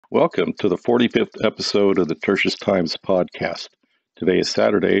Welcome to the 45th episode of the Tertius Times podcast. Today is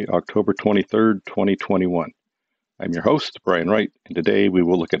Saturday, October 23rd, 2021. I'm your host, Brian Wright, and today we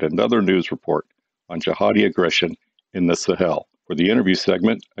will look at another news report on jihadi aggression in the Sahel. For the interview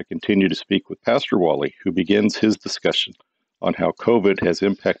segment, I continue to speak with Pastor Wally, who begins his discussion on how COVID has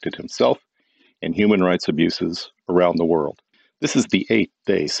impacted himself and human rights abuses around the world. This is the 8th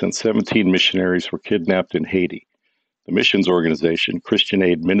day since 17 missionaries were kidnapped in Haiti. The missions organization, Christian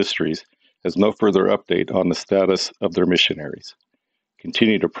Aid Ministries, has no further update on the status of their missionaries.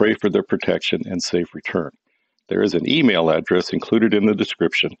 Continue to pray for their protection and safe return. There is an email address included in the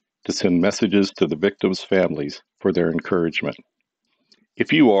description to send messages to the victims' families for their encouragement.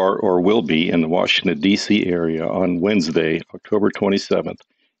 If you are or will be in the Washington, D.C. area on Wednesday, October 27th,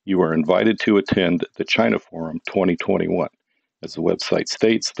 you are invited to attend the China Forum 2021. As the website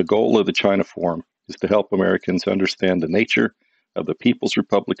states, the goal of the China Forum is to help Americans understand the nature of the People's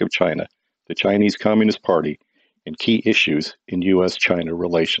Republic of China, the Chinese Communist Party, and key issues in U.S.-China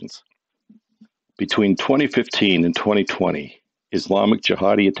relations. Between 2015 and 2020, Islamic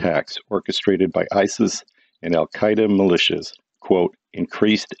jihadi attacks orchestrated by ISIS and al-Qaeda militias, quote,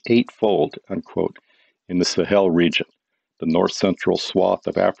 increased eightfold, unquote, in the Sahel region, the north-central swath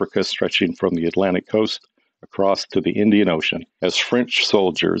of Africa stretching from the Atlantic coast across to the Indian Ocean, as French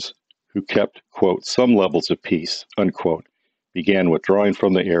soldiers who kept, quote, some levels of peace, unquote, began withdrawing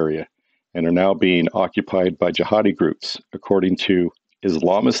from the area and are now being occupied by jihadi groups, according to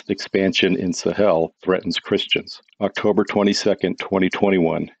Islamist expansion in Sahel threatens Christians. October 22nd,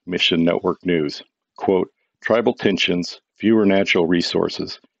 2021, Mission Network News. Quote, tribal tensions, fewer natural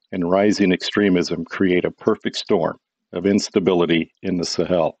resources, and rising extremism create a perfect storm of instability in the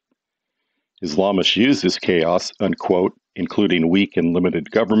Sahel. Islamists use this chaos, unquote, including weak and limited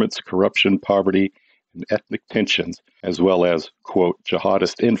governments, corruption, poverty, and ethnic tensions, as well as, quote,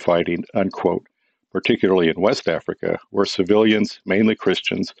 jihadist infighting, unquote, particularly in West Africa, where civilians, mainly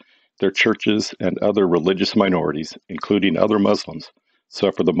Christians, their churches, and other religious minorities, including other Muslims,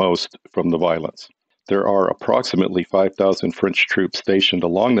 suffer the most from the violence. There are approximately 5,000 French troops stationed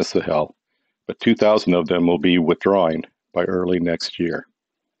along the Sahel, but 2,000 of them will be withdrawing by early next year.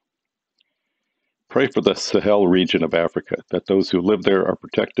 Pray for the Sahel region of Africa, that those who live there are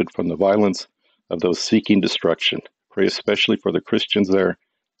protected from the violence of those seeking destruction. Pray especially for the Christians there,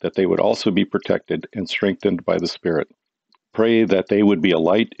 that they would also be protected and strengthened by the Spirit. Pray that they would be a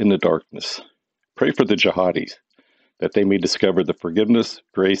light in the darkness. Pray for the jihadis, that they may discover the forgiveness,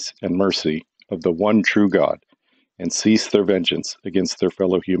 grace, and mercy of the one true God, and cease their vengeance against their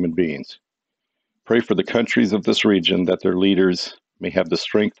fellow human beings. Pray for the countries of this region, that their leaders may have the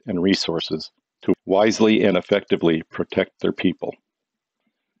strength and resources to wisely and effectively protect their people.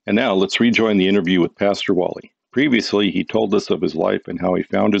 And now let's rejoin the interview with Pastor Wally. Previously, he told us of his life and how he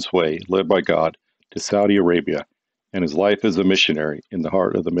found his way, led by God, to Saudi Arabia, and his life as a missionary in the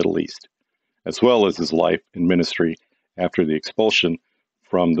heart of the Middle East, as well as his life in ministry after the expulsion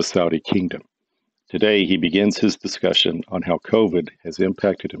from the Saudi kingdom. Today, he begins his discussion on how COVID has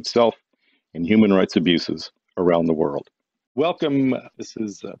impacted himself and human rights abuses around the world. Welcome. This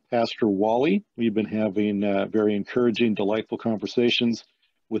is Pastor Wally. We've been having very encouraging, delightful conversations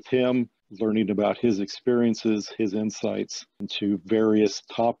with him, learning about his experiences, his insights into various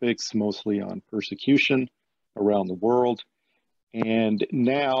topics, mostly on persecution around the world. And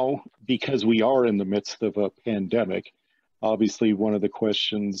now, because we are in the midst of a pandemic, obviously one of the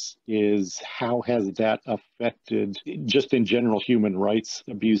questions is how has that affected, just in general, human rights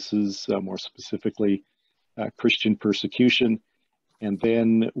abuses, more specifically, Christian persecution, and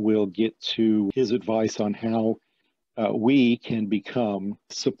then we'll get to his advice on how we can become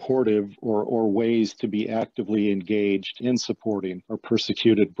supportive or ways to be actively engaged in supporting our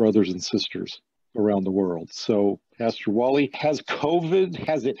persecuted brothers and sisters around the world. So, Pastor Wally, has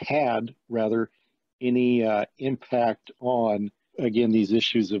it had any impact on, again, these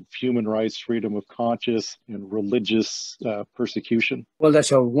issues of human rights, freedom of conscience, and religious persecution? Well,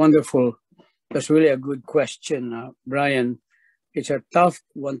 that's really a good question, Brian. It's a tough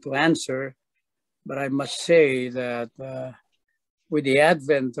one to answer, but I must say that with the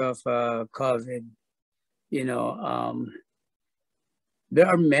advent of COVID, there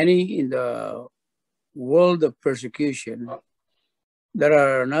are many in the world of persecution that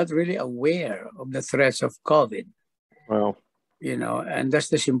are not really aware of the threats of COVID. Wow. And that's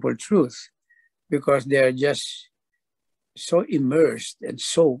the simple truth, because they're just so immersed and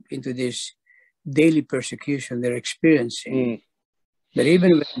soaked into this daily persecution they're experiencing, that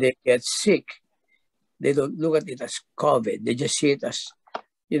even when they get sick, they don't look at it as COVID. They just see it as,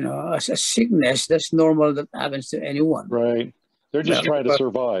 as a sickness that's normal, that happens to anyone. Right. They're just trying to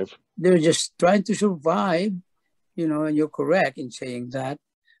survive. They're just trying to survive, and you're correct in saying that.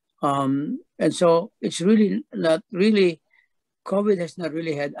 And so it's really not really, COVID has not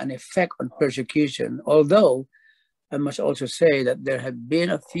really had an effect on persecution, although I must also say that there have been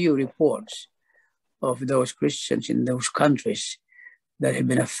a few reports of those Christians in those countries that have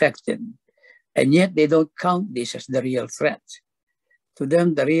been affected. And yet they don't count this as the real threat. To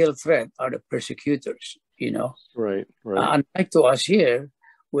them, the real threat are the persecutors, Right. Unlike to us here,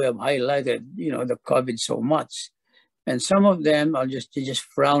 we have highlighted, the COVID so much. And some of them are just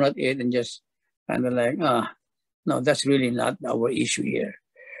frown at it and just kind of like, no, that's really not our issue here.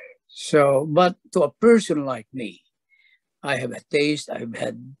 So, but to a person like me, I have a taste, I've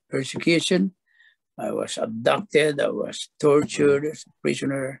had persecution, I was abducted, I was tortured as a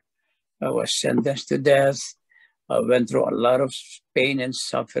prisoner, I was sentenced to death, I went through a lot of pain and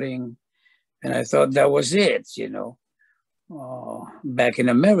suffering, and I thought that was it, Back in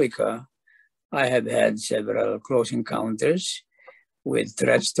America, I have had several close encounters with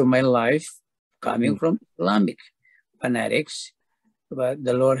threats to my life coming from Islamic fanatics, but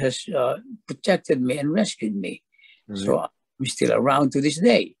the Lord has protected me and rescued me. Right. So I'm still around to this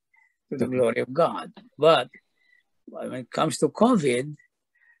day, to the glory of God. But when it comes to COVID,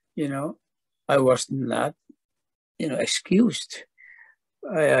 I was not, excused.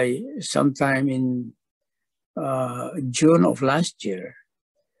 I sometime in June of last year,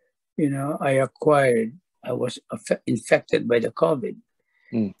 I was infected by the COVID.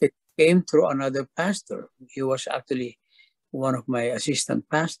 It came through another pastor. He was actually one of my assistant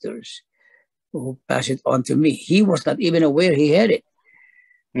pastors who passed it on to me. He was not even aware he had it.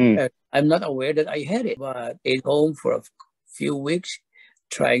 I'm not aware that I had it, but stayed home for a few weeks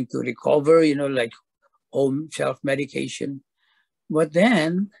trying to recover, like home self-medication. But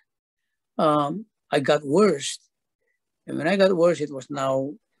then I got worse. And when I got worse, it was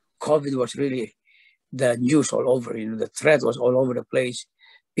now COVID was really the news all over. The threat was all over the place.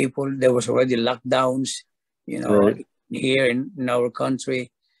 There was already lockdowns, right. Here in our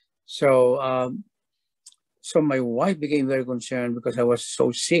country. So, so my wife became very concerned because I was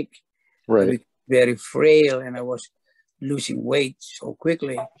so sick, right? Very frail, and I was losing weight so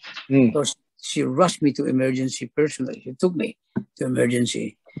quickly. So she rushed me to emergency personally. She took me to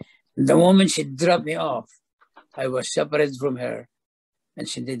emergency. The moment she dropped me off, I was separated from her, and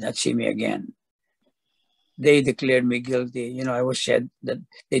she did not see me again. They declared me guilty. I was said that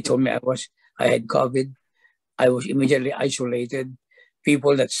they told me I had COVID. I was immediately isolated.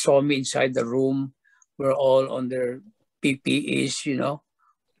 People that saw me inside the room were all on their PPEs,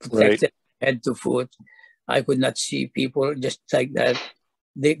 protected head to foot. I could not see people just like that.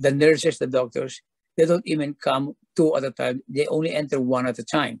 The nurses, the doctors, they don't even come two at a time. They only enter one at a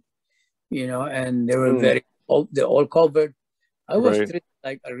time, and they were they're all covered. I was treated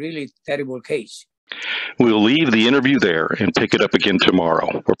like a really terrible case. We'll leave the interview there and pick it up again tomorrow,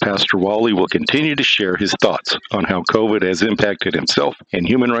 where Pastor Wally will continue to share his thoughts on how COVID has impacted himself and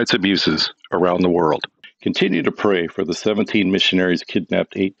human rights abuses around the world. Continue to pray for the 17 missionaries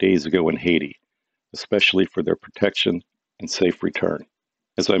kidnapped 8 days ago in Haiti, especially for their protection and safe return.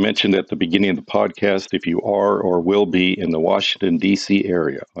 As I mentioned at the beginning of the podcast, if you are or will be in the Washington, D.C.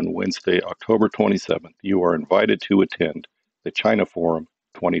 area on Wednesday, October 27th, you are invited to attend the China Forum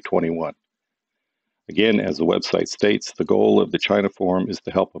 2021. Again, as the website states, the goal of the China Forum is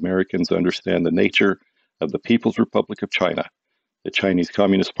to help Americans understand the nature of the People's Republic of China, the Chinese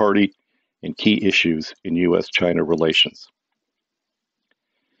Communist Party, and key issues in U.S.-China relations.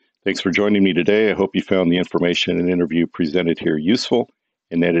 Thanks for joining me today. I hope you found the information and interview presented here useful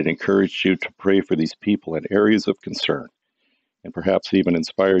and that it encouraged you to pray for these people in areas of concern and perhaps even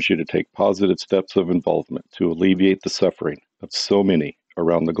inspires you to take positive steps of involvement to alleviate the suffering of so many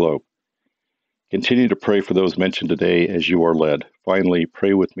around the globe. Continue to pray for those mentioned today as you are led. Finally,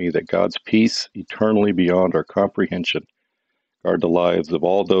 pray with me that God's peace, eternally beyond our comprehension, guard the lives of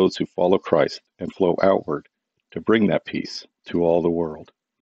all those who follow Christ and flow outward to bring that peace to all the world.